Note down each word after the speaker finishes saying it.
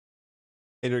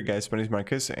Hey there guys, my name is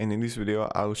Marcus, and in this video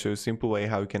I'll show you a simple way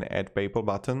how you can add PayPal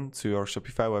button to your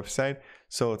Shopify website.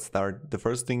 So let's start. The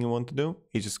first thing you want to do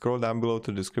is just scroll down below to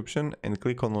the description and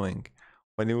click on the link.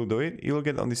 When you will do it, you will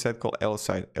get on this site called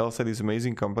L-Site. L-Site is an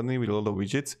amazing company with a lot of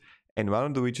widgets, and one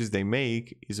of the widgets they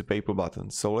make is a PayPal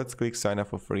button. So let's click sign up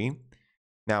for free.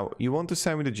 Now you want to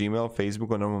sign with a Gmail,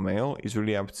 Facebook or normal mail, it's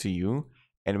really up to you.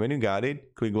 And when you got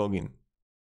it, click login.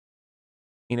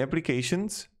 In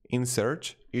applications, in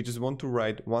search, you just want to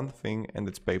write one thing, and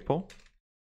that's PayPal.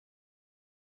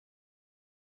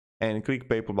 And click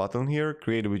PayPal button here,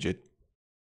 create a widget.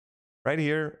 Right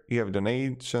here, you have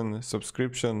donation,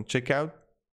 subscription, checkout.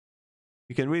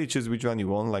 You can really choose which one you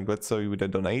want, like let's say with the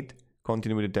donate,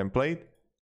 continue with the template.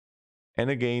 And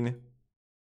again,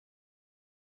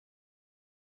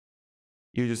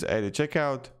 you just add a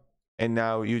checkout. And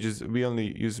now we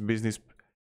only use business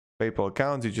PayPal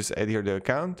accounts, you just add here the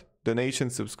account. Donation,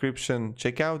 subscription,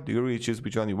 checkout, you really choose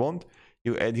which one you want.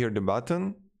 You add here the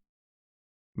button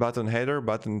header,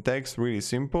 button text, really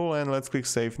simple, and let's click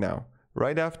save now.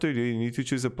 Right after, you need to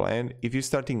choose a plan. If you're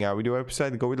starting out with your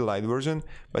website, go with the light version,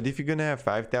 but if you're gonna have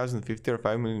 5,000, 50 or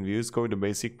 5 million views, go with the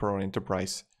basic, pro, and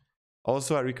enterprise.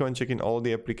 Also, I recommend checking all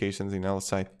the applications in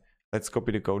L-Site. Let's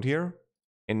copy the code here,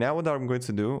 and now what I'm going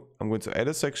to do, I'm going to add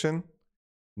a section,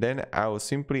 then I will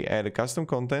simply add a custom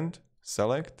content,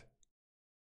 select,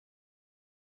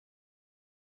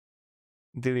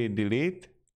 delete,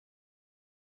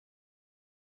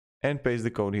 and paste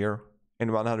the code here, and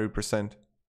 100%.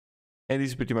 And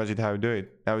this is pretty much it how you do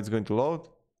it. Now it's going to load,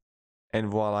 and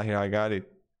voila, here I got it.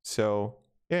 So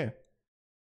yeah,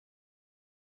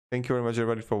 thank you very much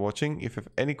everybody for watching. If you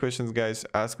have any questions, guys,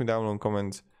 ask me down in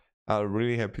comments. I'll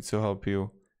really happy to help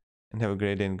you, and have a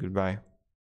great day and goodbye.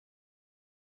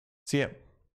 See ya.